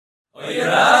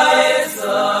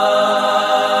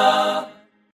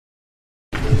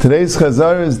Today's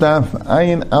Chazar is Daf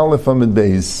Ayin Aleph Amid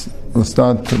Beis. We'll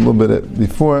start a little bit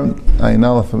before Ayin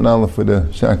Aleph Amid Aleph with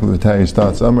the Shackle V'Tayir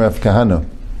starts. Amr Rav Kahana.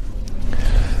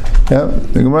 Yeah,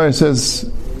 the Gemara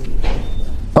says,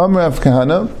 Amr Rav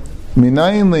Kahana,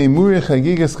 Minayin le'imuri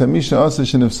chagigas chamisha asa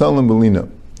shenifsalim belina.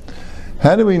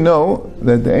 How do we know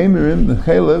that the Emirim, the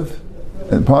Chalev,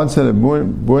 and parts that are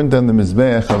burnt on the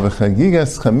Mizbeach of a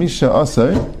chagigas chamisha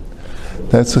asa,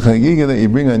 that's the chagiga that you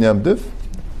bring on Yom Tov.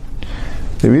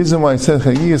 The reason why I said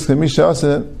Chagigas Chamisha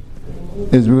Asa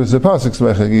is because the pasuk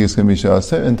by Chagigas Chamisha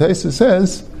Asa, and Taisa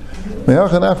says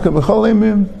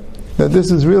that this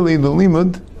is really the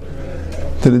limud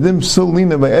to the dim psul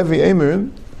lina by every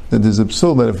emirim, that there's a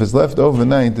psul that if it's left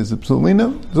overnight there's a psul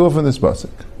lina. It's all from this pasuk.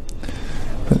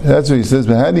 That's what he says.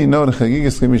 But how do you know the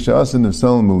Chagigas Chamisha Asa and the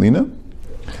psul melina?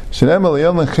 Shalem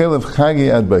alayom chelav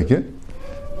chagi ad baiker.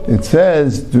 It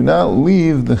says, do not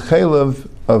leave the chelav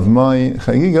of my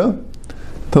chagiga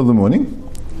till the morning.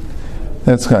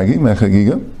 That's Chagi, my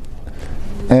Chagiga.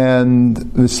 And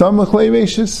the Samach lay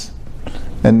Rashis.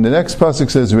 And the next pasuk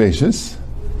says Rashis.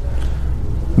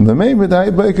 The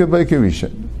Meibadai Baker Baker Risha.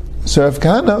 So Rav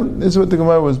Kahana, this is what the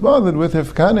Gemara was bothered with.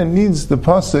 Rav Kahana needs the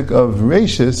pasuk of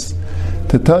Rashis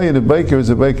to tell you the Baker is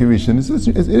a Baker Risha.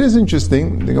 It is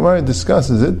interesting. The Gemara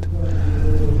discusses it.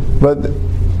 But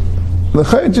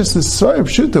L'chayr just is sorry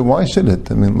pshuta. Why should it?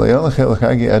 I mean,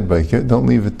 don't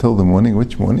leave it till the morning.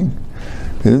 Which morning?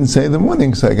 They didn't say the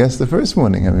morning, so I guess the first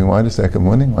morning. I mean, why the second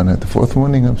morning? Why not the fourth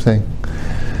morning? I'm saying.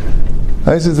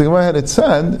 I said the Gemara had it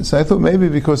sad, so I thought maybe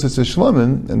because it's a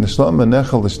shlomin and the shlomin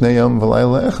nechal l'shnei yom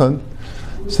v'layla echad,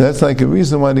 so that's like a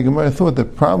reason why the Gemara thought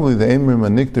that probably the emrim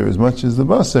and niktar as much as the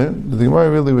basar. The Gemara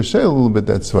really was shayla a little bit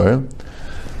that svara,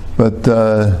 but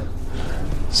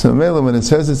so Mela when it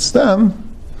says it's stam.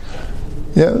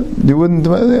 Yeah, you wouldn't.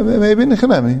 Maybe in the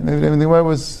Chanami. Maybe the Gemara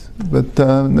was, but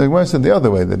the Gemara said the other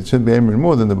way that it should be Emrin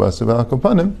more than the Basar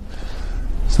V'Al-Kopanim.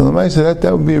 So the Gemara said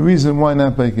that would be a reason why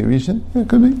not by Kirishin. Yeah, it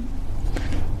could be,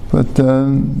 but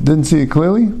didn't see it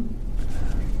clearly.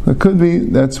 It could be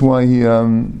that's why he needs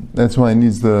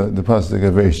the pasuk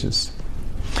of Rashis.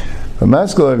 A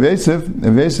maskal of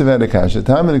Evasiv had a kasha.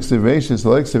 Tamanix of Rashis,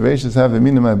 like of Rashis have a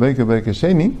meaning my Baker Baker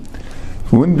Sheni.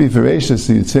 If it wouldn't be for Reisha,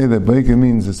 so you'd say that Baker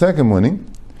means the second morning.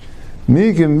 The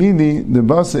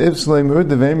basa if slaim ur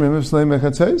the v'emrim if slaim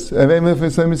mechatzais v'emrim if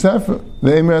slaim mitzafra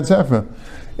v'emrim atzafra.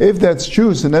 If that's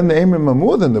true, so then the emrim are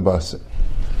more than the basa,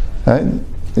 right?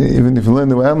 Even if you learn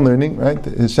the way I'm learning, right?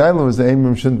 His shiloh is the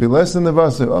emrim shouldn't be less than the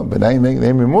basa. Oh, but now you make the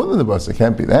emrim more than the basa.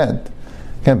 Can't be that.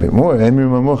 Can't be more.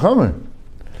 Emrim are more chamer.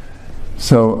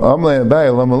 So amlei abai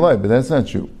amalai, but that's not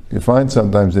true. You find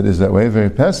sometimes it is that way. Very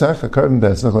Pesach, a carbon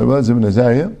Pesach, like Lezer ben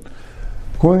Azariah.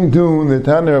 According to the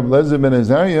Tanner of Lezer ben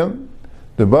Azariah,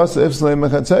 the bas ifslei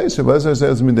mechatzais. So Lezer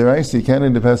says midiraisi, you can't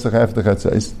eat the Pesach after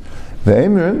chatzais. The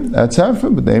emrim that's after,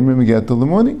 but the emrim you get till the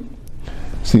morning.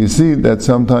 So you see that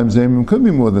sometimes the emrim could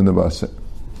be more than the bas.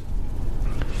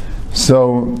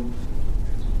 So,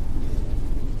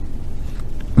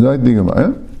 like the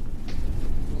Gemara.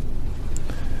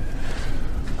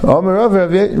 Rav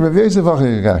Yosef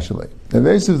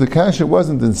the kasha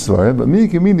wasn't in Svara, but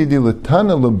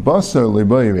Tana lebasar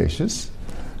lebay rashis.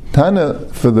 Tana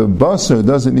for the basar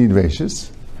doesn't need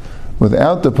rashis.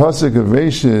 Without the pasuk of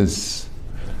rashis,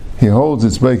 he holds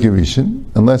its b'kirishin,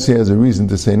 unless he has a reason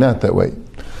to say not that way.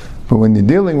 But when you're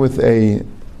dealing with a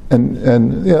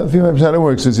if you understand how it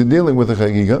works, is you're dealing with a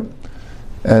chagiga,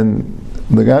 and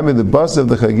the guy with the bas of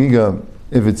the chagiga.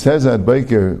 If it says at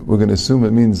Baker, we're going to assume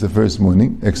it means the first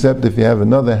morning, except if you have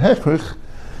another hechrich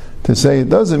to say it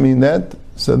doesn't mean that,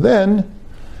 so then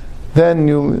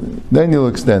you'll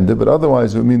extend it, but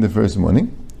otherwise it would mean the first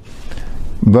morning.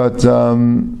 But Rav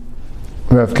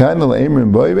Kahana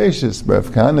l'emrim boy rashis, Rav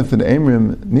Kahana for the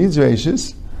emrim needs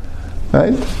rashis,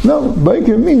 right? No,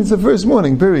 Baker means the first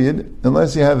morning, period,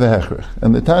 unless you have the hechrich.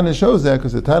 And the Tana shows that,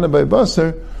 because the Tana by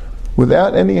Basar,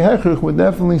 without any hechrich, would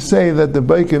definitely say that the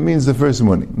Baker means the first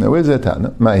morning. Now, where's that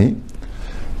Tana? Mahi.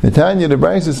 The Tanya, the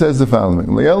Brisa says the following: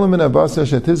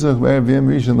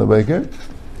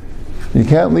 you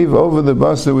can't leave over the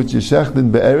basa which is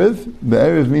shechted be'erev.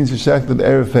 Be'erev means you shechted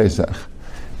erev Pesach.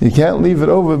 You can't leave it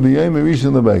over b'yom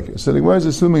rishon lebaker. So the Gemara is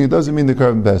assuming it doesn't mean the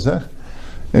carbon Pesach.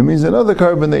 It means another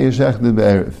carbon that you shechted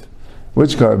be'erev.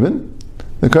 Which carbon?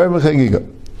 The carbon chagiga.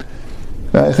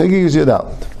 Chagiga is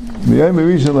Yadalit. B'yom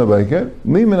rishon lebaker.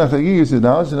 Liman chagiga is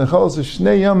Yadalit. And echol is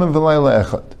shnei yamim v'layla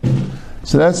echad.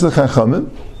 So that's the chachamim.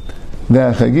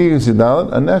 The chagiga is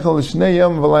Yadalit. And echol is shnei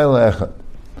yamim v'layla echad.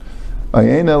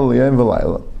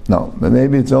 No, but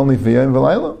maybe it's only for Yom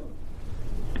V'Layla.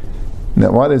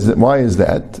 Now, why is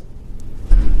that?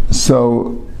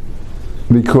 So,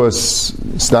 because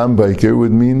Stam Baker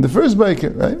would mean the first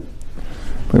Baker, right?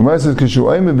 When it says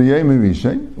B'yayim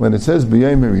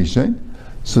Rishon,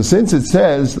 so since it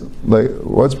says, like,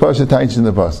 what's Pasha Taich in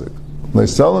the Pasuk? Like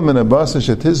Solomon Abasa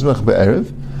Shetizmach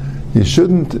Be'erev, you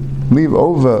shouldn't leave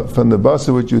over from the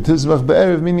Basa which you Tizmach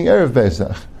Be'erev, meaning Erev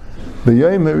Pesach.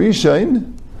 B'yayim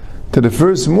Rishon, to the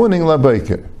first morning La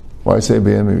Baker. Why say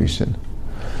B'yayim Rishon?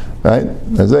 Right?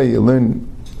 As you learn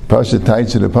Pasha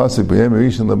Taich in the Pasuk, B'yayim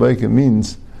Rishon La Baker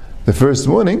means the first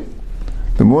morning,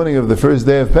 the morning of the first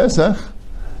day of Pesach,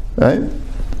 right?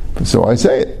 So I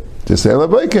say it. Just say La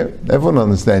Baker. Everyone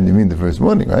understands you mean the first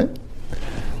morning, right?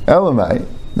 Elamai,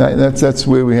 right? That's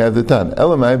where we have the Tan.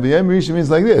 Elamai, B'yayim Rishon means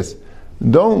like this.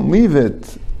 Don't leave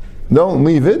it. Don't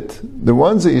leave it. The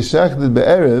ones that you shachted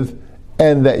Be'erev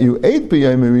and that you ate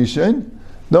B'yayim Rishon,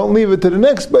 don't leave it to the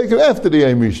next Baker after the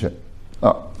Yom Rishon.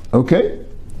 Oh, okay?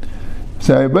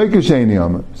 So Baker Sheni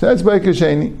Yom. So that's Baker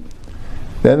Sheni.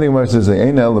 Then the Gemara says,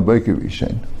 Ein el Baker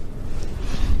Rishon.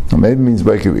 Maybe it means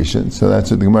Baker Rishon, so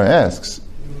that's what the Gemara asks.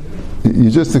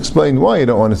 You just explained why you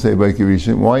don't want to say Baker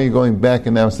Rishon. Why are you going back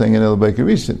and now saying Ein el Baker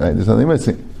Rishon? Right? There's something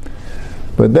missing.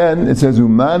 But then it says,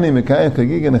 Umani Mekayim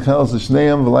Chagig and Echal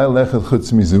Shneim V'lai Lechad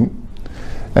Chutz Mizu.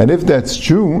 And if that's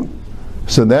true,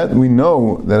 so that we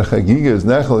know that Chagiga is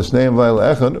Nechal Shneim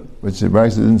V'lai Lechad, which the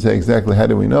Brisa didn't say exactly how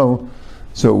do we know,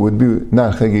 so it would be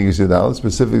not Chagiga Yudal,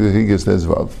 specifically Chagiga says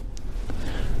Vav.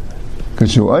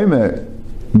 Kashu Oimer,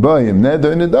 By Im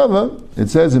Neder in the Dava, it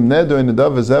says Im Neder in the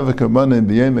Dava Zeva Kabana in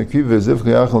B'yem Akiva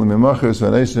Zivcha Yachal Mimachers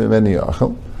V'Neisha Meni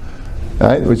Yachal.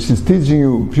 Right, which is teaching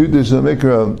you Pshuta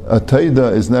Shamikra a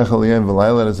Taida is Nechal Yem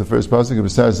V'Layla. That's the first pasuk.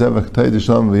 B'Sar Zeva Taida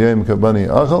Shalom V'yem Kabani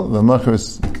Yachal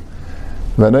V'Machers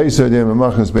V'Neisha Yem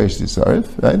V'Machers Beish Tisarif.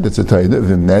 Right, that's a Taida.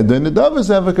 V'Im Neder in the Dava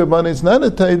Zeva Kabani. It's not a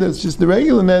Taida. It's just the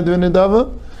regular Neder in the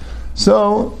Dava.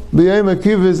 So B'yem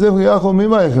Akiva Zivcha Yachal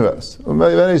Mimaycheras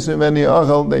V'Neisha Meni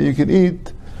Yachal that you could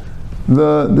eat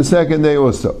the second day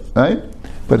also, right?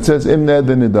 But it says Im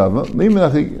Neder Nidava,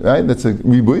 right? That's a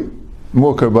ribui,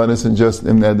 more karbanis than just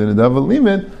Im Neder Nidava.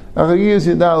 Limit Achagiyas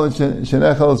Yidal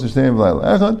Shenechal Shneim V'Layla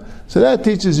Echad. So that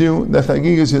teaches you that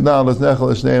Achagiyas Yidal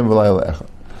Shenechal Shneim V'Layla Echad.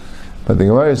 But the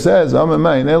Gemara says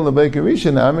Amamayin El LeBeker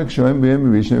Rishon Amek Shoim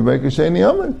B'Yem Rishon LeBeker Sheni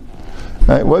Amer.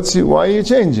 Right? Why are you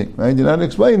changing? Right? You're not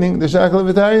explaining the Shakal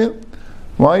V'Tarya.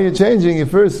 Why are you changing? You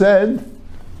first said.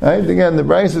 Right? Again, the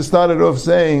Brisa started off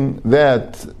saying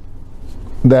that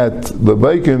the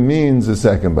baker means the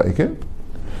second baker.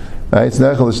 Right? It's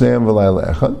Nechal Shneim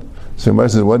V'Layla Echad. So the Brisa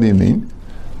says, what do you mean?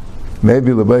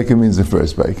 Maybe the baker means the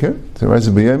first baker. So the Brisa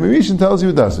says, B'yem Rishon tells you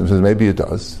it doesn't. It says, maybe it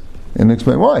does. And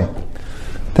explain why.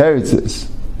 Teretz says,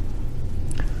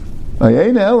 when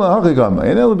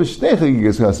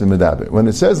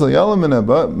it says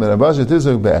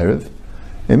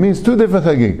it means two different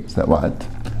chagigas. That what?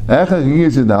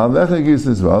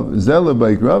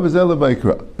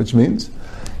 Which means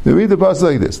they read the pasuk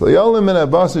like this: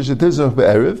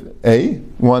 A,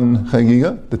 one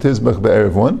chagiga, the tizbach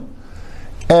be'erev one,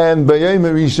 and b'yayim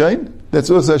rishon, that's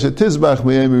also tizbach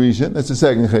b'yayim rishon, that's the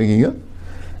second chagiga,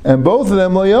 and both of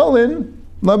them layolin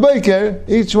labaker,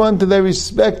 each one to their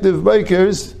respective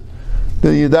bakers. The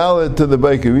Yadalit to the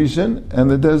Baker Rishon, and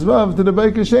the Tezvav to the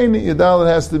Baker Sheni. Yadalit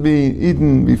has to be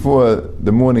eaten before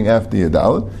the morning after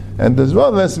Yadalit, and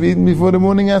Tezvav has to be eaten before the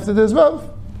morning after Tezvav.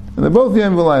 And they're both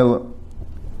Yom V'Layla.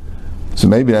 So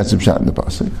maybe that's the pshat in the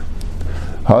pasuk.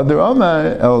 Hadar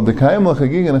Amar El Dekayim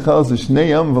L'Chagig and Echal Shnei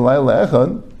Yom V'Layla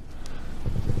Echad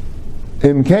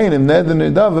Im Kain Im Neder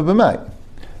Nidava B'Mai.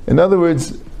 In other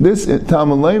words, this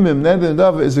Talmud Leim Im Neder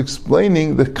Nidava is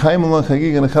explaining the Kayim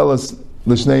L'Chagig and Echal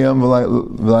L'Shnei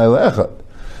V'Layla Echad,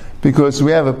 because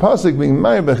we have a pasuk being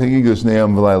Ma'ir B'Chagiga L'Shnei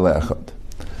V'Layla Echad.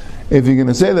 If you're going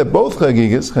to say that both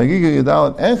Chagigas, Chagiga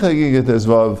Yadalit and Chagiga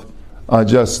Tezvav, are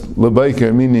just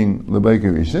L'Baker, meaning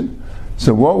L'Baker Rishon,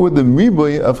 so what would the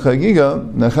ribui of Chagiga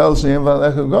Nechal L'Shnei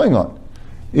V'Layla Echad going on?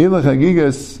 Ila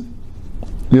Chagigas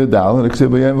Yadalit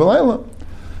L'Ksib B'Yem V'Layla,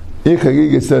 I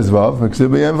Chagigas Tezvav L'Ksib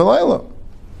B'Yem V'Layla.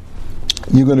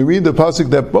 You're going to read the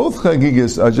pasuk that both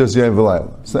chagigas are just Yom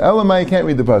V'Layla. So Elamai can't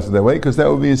read the pasuk that way, because that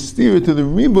would be a steer to the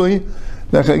ribui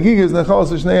that chagigas nechal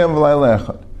shnei Yom V'Layla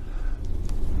echad.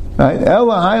 Right?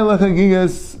 Ela hayla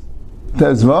chagigas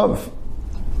tezvav.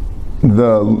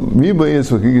 The ribui is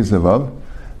for chagigas tezvav.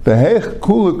 The hech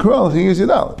kula kral chagigas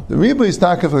yadal. The ribui is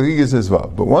taka for chagigas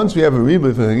tezvav. But once we have a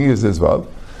ribui for chagigas tezvav,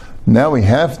 now we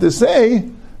have to say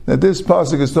that this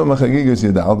pasuk is Toma Chagigas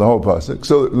Yidal, the whole pasuk.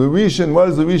 So the Rishon, what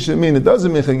does the Rishon mean? It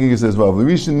doesn't mean Chagigas as well. The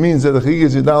Rishon means that the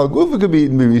Chagigas Yidal Gufa could be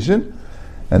eaten by Rishon.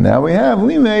 And now we have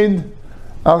Limaid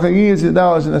Al Chagigas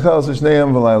Yudala Shenechelas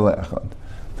Shneim V'Layla Echad.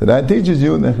 So that teaches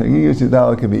you that Chagigas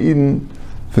Yudala can be eaten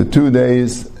for 2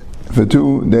 days,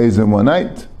 and 1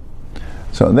 night.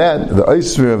 So that, the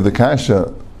Isra of the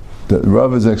Kasha, the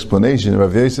Rava's explanation,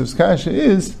 Rav Yosef's Kasha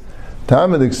is,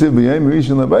 Tamid Eksiv B'Yom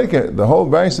Rishon LaBaiker. The whole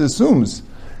Brisa assumes,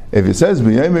 if it says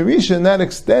B'Yom Rishon, that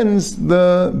extends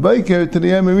the Baiker to the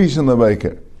Yom Rishon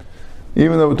LaBaiker.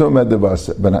 Even though we're talking about the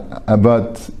Basa.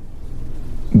 But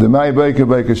the Mai Baiker,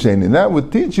 Baiker Sheni. That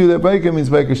would teach you that Baiker means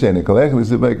Baiker Sheni. Kalech is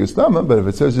the Baiker Stama, but if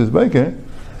it says just Baiker,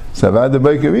 Savad the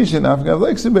Baiker Rishon, Afgav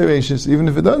Lekse Bereishis, even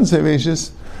if it doesn't say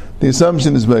Reishis, the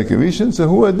assumption is Baiker Rishon. So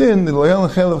who adin, the Loyal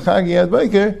Chel of Chagi at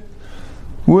Baiker,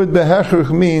 would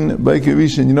Behachruch mean Baiker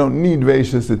Rishon? You don't need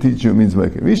Reishis to teach you it means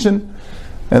Baiker Rishon.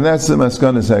 And that's the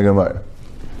Maskanas HaGemara.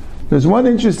 There's one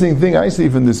interesting thing I see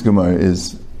from this Gemara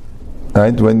is,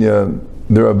 right, when the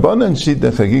Rabbanan sheet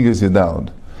the Chagigas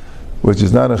Yudalad, which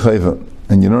is not a chayva,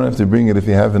 and you don't have to bring it if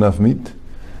you have enough meat,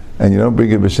 and you don't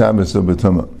bring it b'Shabbos or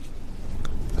b'Tumah.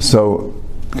 So,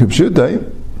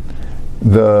 Kipshutai,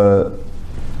 the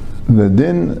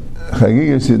din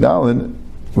Chagigas Yudalad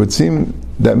would seem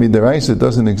that midaraisa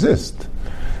doesn't exist.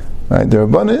 Right? The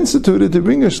Rabbanan instituted to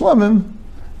bring a shlamim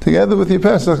together with your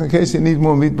Pesach in case you need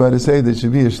more meat by the Seder. It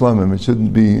should be a shlamim. It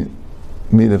shouldn't be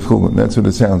meat of chulin. That's what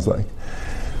it sounds like.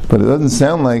 But it doesn't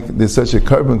sound like there's such a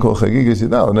carbon called Chagigas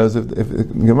Yudal.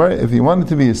 If you want it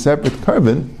to be a separate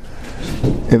carbon,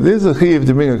 if there's a chiv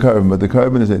to bring a carbon, but the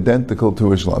carbon is identical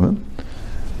to a shlamim,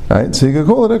 right? So you can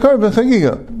call it a carbon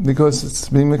Chagiga because it's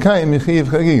being mekayim yichiv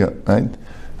Chagiga, right?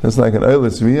 It's like an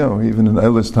eilis riyah or even an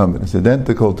eilis tamid. It's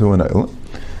identical to an eilis.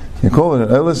 You call it an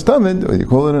eilis tamid or you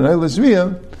call it an eilis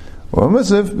riyah or a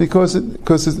musaf because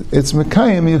it's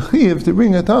mekayim yichiv to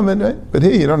bring a tamid, right? But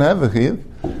here you don't have a chiv.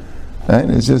 Right?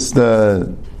 It's just a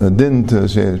din to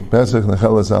Pesach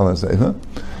Nechelas Ala Seifa,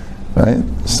 right?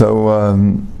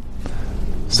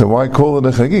 So why call it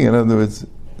a Chagiga? In other words,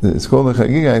 it's called a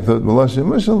Chagiga. I thought B'Lashon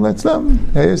Mushal, that's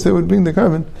them. Yes, they would bring the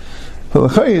carbon. For the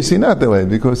Chagiga, you see not that way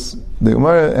because the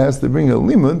Gemara has to bring a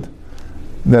limud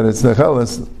that it's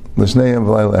Nechelas L'Shneihem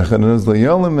V'Layla Echad, and it's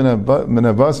L'Yolim Min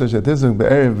HaBasar Shetizuk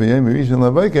Be'erev V'Yom Rishon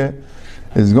LaBaiker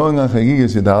is going on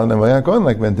Chagigas Yudal, and we're not going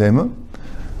like Ben Tema.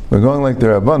 We're going like the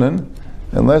Rabbanan,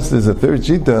 unless there's a third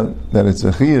shita that it's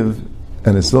a chiyuv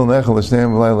and it's still nechel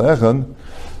l'shneim v'layla echad.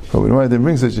 But we don't have to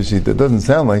bring such a shita. It doesn't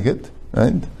sound like it,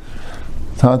 right?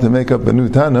 It's hard to make up a new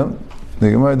Tana.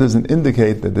 The Gemara doesn't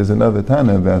indicate that there's another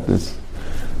Tana about this.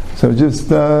 So just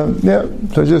stam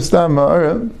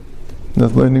ma'ara,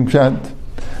 not learning pshat,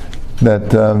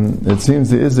 that it seems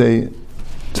there is a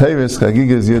teres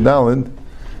chagigas yadalid,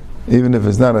 even if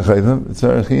it's not a chayva, it's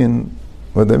arachin.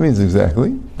 What that means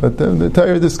exactly, but the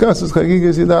Torah discusses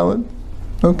Chagigas Yudalad.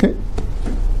 Okay.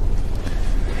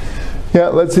 Yeah,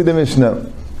 let's see the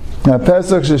Mishnah.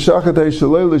 Pesach sheshachatay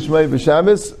shaloi l'shmei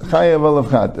b'Shabbos chayav alav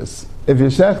chatas. If you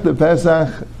shech the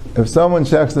Pesach, if someone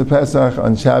shechs the Pesach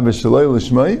on Shabbos shaloi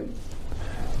l'shmei,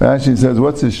 Rashi says,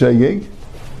 what's his shegeg?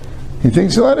 He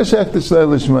thinks you're allowed to shech the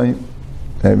shaloi l'shmei.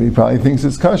 Maybe he probably thinks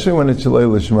it's kosher when it's shaloi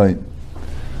l'shmei,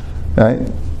 right?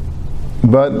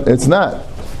 But it's not.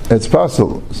 It's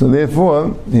possible. So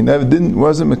therefore, he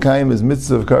wasn't Mekayim his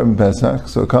mitzvah of carbon Pesach,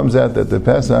 so it comes out that the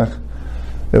Pesach,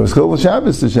 it was Chol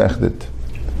Shabbos to shecht it.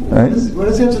 Right? What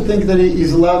does he have to think that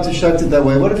he's allowed to shecht it that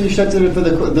way? What if he shechted it for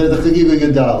the Chagiga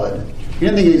Yudalad? He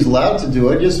didn't think he's allowed to do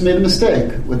it, he just made a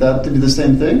mistake. Would that be the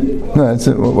same thing? No,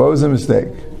 what was the mistake?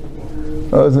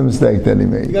 What was the mistake that he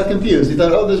made? He got confused. He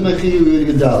thought, there's my Chagiga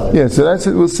Yudalad. Yeah, so that's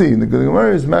it, we'll see. The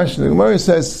Gemara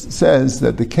says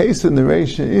that the case in the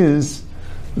Reisha is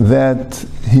that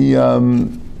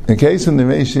the case in the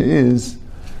Reisha is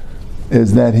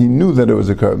that he knew that it was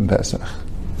a carbon Pesach,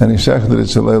 and he shechted it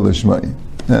shalei l'shmai.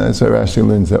 That's how Rashi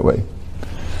learns that way.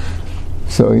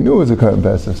 So he knew it was a carbon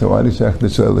Pesach. So why did he shechted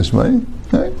it shalei l'shmai?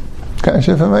 Right?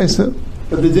 Kasha f'maisa.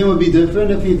 But the din would be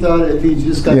different if he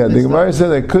just got. Yeah, the Gemara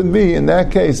said it could be in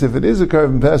that case if it is a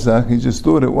carbon Pesach, he just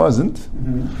thought it wasn't.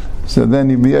 Mm-hmm. So then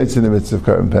he'd be in the midst of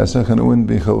carbon Pesach, and it wouldn't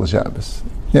be Chol Shabbos.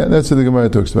 Yeah, that's what the Gemara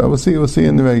talks about. We'll see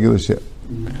in the regular shit.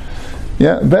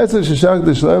 Yeah, Pesach sheshach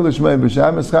the shalei l'shmei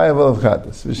b'Shabbos chayav alav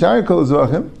chatas. V'shar kol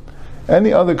zvachim,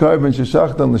 any other carbon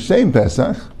sheshach on l'shem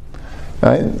Pesach,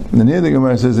 right? And here the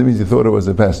Gemara says it means he thought it was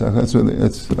a Pesach. That's a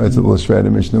little shred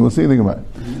of Mishnah. We'll see the Gemara.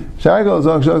 Shar kol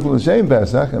zvach sheshach l'shem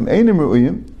Pesach, einim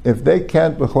ru'uyim, if they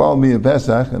can't b'chlal be a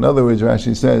Pesach, in other words,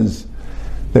 Rashi says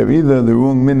they're either the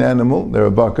wrong min animal, they're a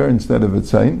bakar instead of a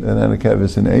tzayin, and then a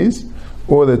kevis and ace,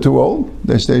 or they're too old,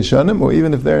 they stay shanim, or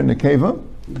even if they're in the keva,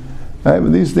 right?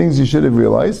 But these things you should have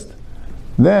realized.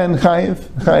 Then chayiv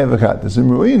achatas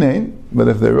and ru'inain. But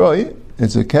if they're roi,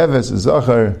 it's a keves, a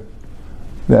zachar,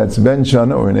 that's Ben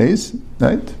Shana or an Ace,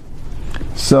 right?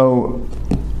 So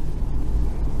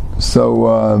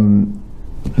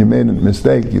you made a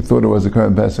mistake. You thought it was a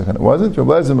Korban Pesach and it wasn't. Rabbi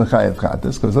Lezer Mechayev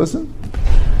Chatas, because listen,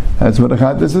 that's what a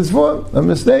Chatas is for, a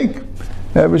mistake.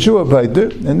 Rabbi Shua Pater,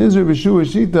 and this is Rabbi Shua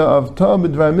Shita of Ta'ah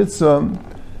B'dvar Mitzvah,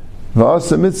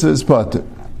 V'asa Mitzvah is Pater.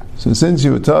 So since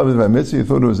you were Ta'ah B'dvar Mitzvah, you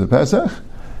thought it was a Pesach,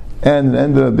 and it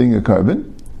ended up being a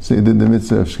Korban, so you did the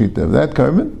Mitzvah of Shchita of that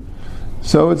Korban,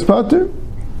 so it's Pater.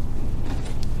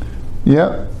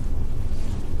 Yeah.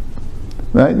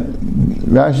 Right?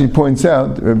 Rashi points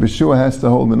out Rabbi Shua has to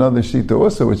hold another shita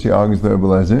also, which he argues the Rabbi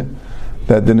Lezer,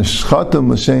 that the neshchatim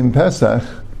l'shem Pesach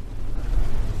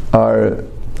are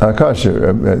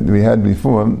kosher. We had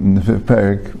before in the fifth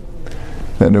parak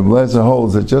that Rabbi Lezer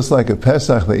holds that just like a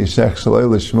Pesach that you shech shalei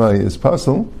l'shmai is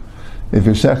pasul, if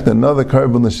you shech another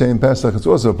korban l'shem Pesach, it's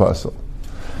also pasul.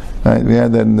 Right? We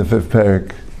had that in the fifth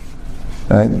parak.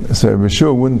 Right? So Rabbi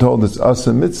Shua wouldn't hold it's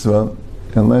asa mitzvah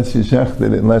unless you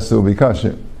shechted it, unless it will be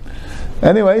kosher.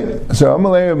 Anyway, so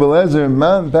Amalei Rabbi Lezer,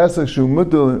 man Pesach shu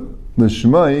mutter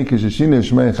l'shmai, k'sheshina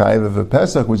l'shmai chayiv, if a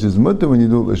Pesach which is mutter when you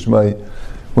do it l'shmai,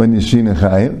 when you shina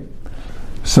chayiv,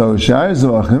 so shar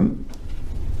zvachim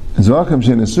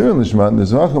she'nesur l'shmai, the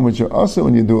zvachim which are also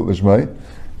when you do it l'shmai,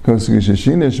 because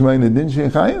k'sheshina l'shmai nedin she'en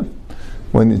chayiv,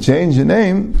 when you change your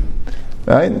name,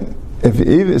 right, if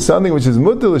even something which is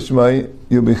mutter l'shmai,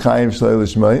 you'll be chayiv shlei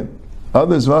l'shmai,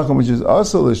 other zvachim which is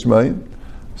also l'shmai,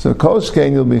 so kol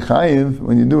shkein you'll be chayiv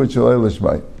when you do it shalei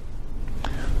l'shmai.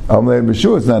 Amalei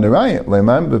b'shua, it's not a riot.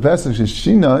 Leiman b'pesach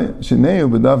sheshinai sheneu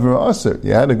b'davar aser.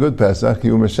 You had a good Pesach,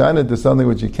 you were mashana to something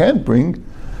which you can't bring,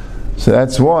 so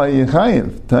that's why you're chayiv.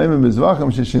 Taimim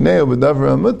b'zvachim sheshineu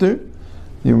b'davar amutter,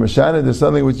 you were mashana to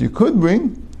something which you could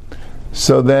bring,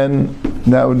 so then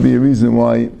that would be a reason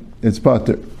why it's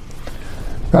pater.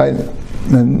 Right?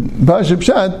 And Pasha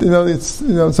Pshat, it's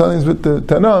something's with the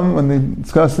Tanam when they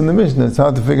discuss in the Mishnah. It's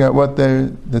hard to figure out what they're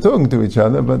talking to each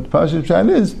other. But Pasha Pshat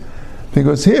is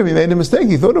because here he made a mistake.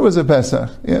 He thought it was a Pesach.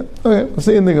 Yeah, okay. We'll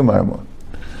see in the Gemara more.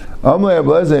 Amalei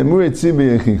Ablaze Emurei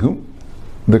Tzibur Yechichu.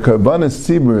 The Karbanas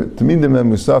Tzibur Tamidim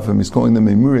Musafim. He's calling them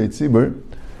Emurei Tzibur,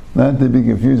 not to be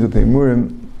confused with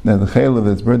Emurim, that the chaylev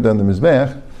that's burnt on the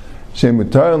mizbeach. Shem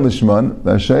Mutar Lishman,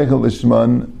 Vasheichel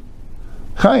Lishman.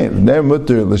 Chayiv. They're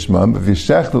mutter l'shmam, but if you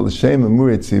shechta l'shem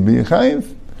emurei tzibur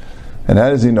chayiv. And how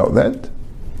does he know that?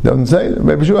 Doesn't say.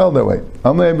 Rabbi Shua held that way.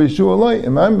 Amalei Rabbi Shua loy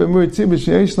imam b'emurei tzibur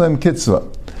sheyesh lehem kitzvah.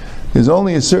 There's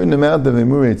only a certain amount of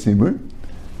emurei tzibur,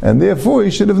 and therefore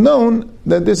he should have known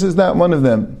that this is not one of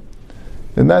them.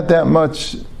 There's not that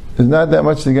much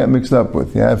to get mixed up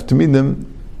with. You have tamidim,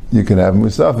 you can have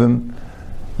musafim.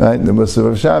 Right, the Musaf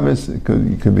of Shabbos, it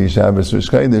could be Shabbos Rosh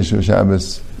Chodesh or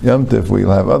Shabbos Yom Tov, where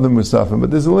you'll have other Musafim, but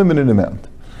there's a limited amount.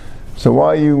 So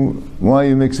why are you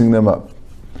mixing them up?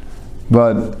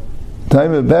 But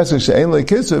time of Pesach, She'ein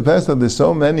Le'Kitzur Pesach, there's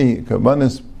so many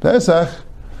Karbanos Pesach,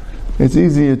 it's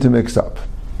easier to mix up.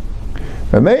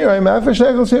 Meir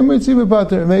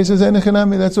says,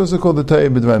 that's also called the Ta'ah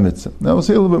B'dvar Mitzvah. Now we'll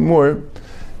see a little bit more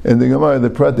in the Gemara, the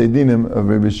Pratei Dinim of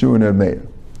Rabbi Shua and Rabbi Meir.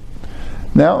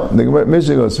 Now, the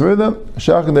Mishnah goes further. If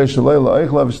you shech the shalei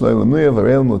la'oichlav shalei l'mnuya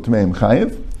v'reil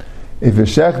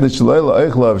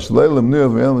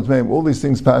l'tmeim, all these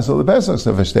things pass all the Pesach.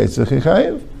 So if a state tzich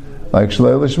chayiv, like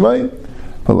shalei l'shmai,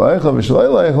 v'la'oichlav v'shalei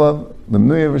la'oichlav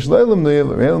l'mnuya v'shalei l'mnuya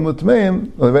v'reil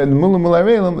l'tmeim, l'mulim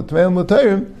l'reilim l'tmeim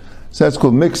l'teirim. So that's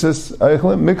called mixes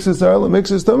oichlim, mixes arla,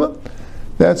 mixes tuma.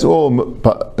 That's all.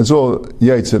 It's all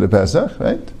yaitz of the Pesach,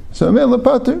 right? So amel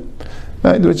l'pater.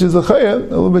 Right, which is the chaya, a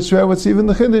little bit sure what's even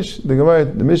the chiddush. The Gemara,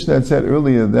 the Mishnah had said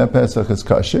earlier that Pesach is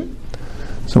kosher.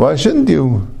 So why shouldn't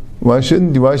you? Why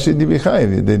should you be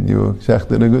chayiv? Did you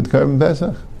shechted a good korban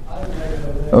Pesach?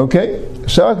 Okay,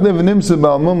 shechted v'nimsa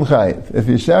b'almum chayiv. If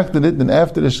you shechted it, then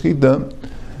after the shechita,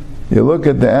 you look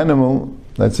at the animal.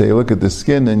 Let's say you look at the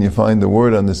skin and you find the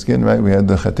word on the skin. Right, we had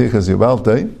the chatichas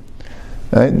yibaltei.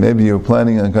 Right, maybe you're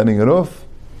planning on cutting it off.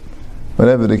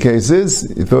 Whatever the case is,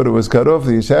 you thought it was cut off,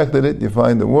 you shechted it, you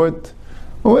find the wart,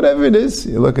 or whatever it is,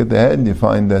 you look at the head, you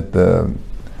find that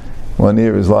one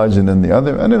ear is larger than the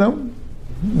other, I don't know.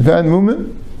 You find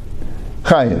mumen,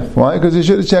 chayiv. Why? Because you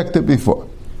should have checked it before.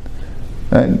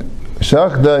 And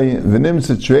shachdai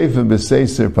v'nimsa treifa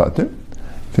b'seiser pater.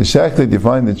 If you shechted, you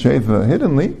find the treifa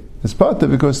hiddenly, it's pater,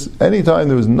 because any time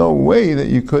there was no way that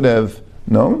you could have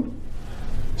known,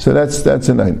 so that's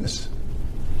a nightness.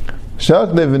 That's a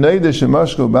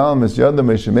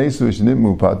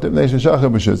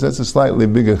slightly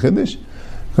bigger chiddush,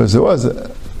 because it was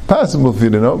possible for you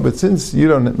to know, but since you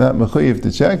don't have mechuyev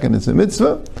to check and it's a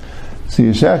mitzvah, so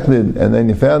you shachted and then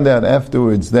you found out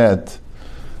afterwards that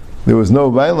there was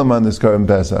no Bailam on this Karban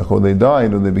Pesach, or they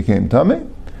died, or they became Tameh.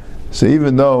 So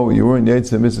even though you weren't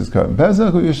Yetzir Mitzvah's Karban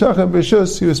Pesach, or Yeshachar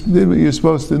B'Shus, you did what you're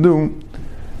supposed to do,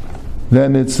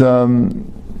 then it's,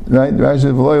 right,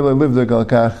 Rashi V'loyla lived the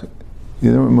Galkach,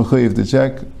 you don't mechayiv to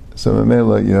check, so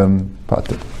Mamela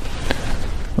Pater.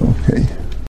 Okay.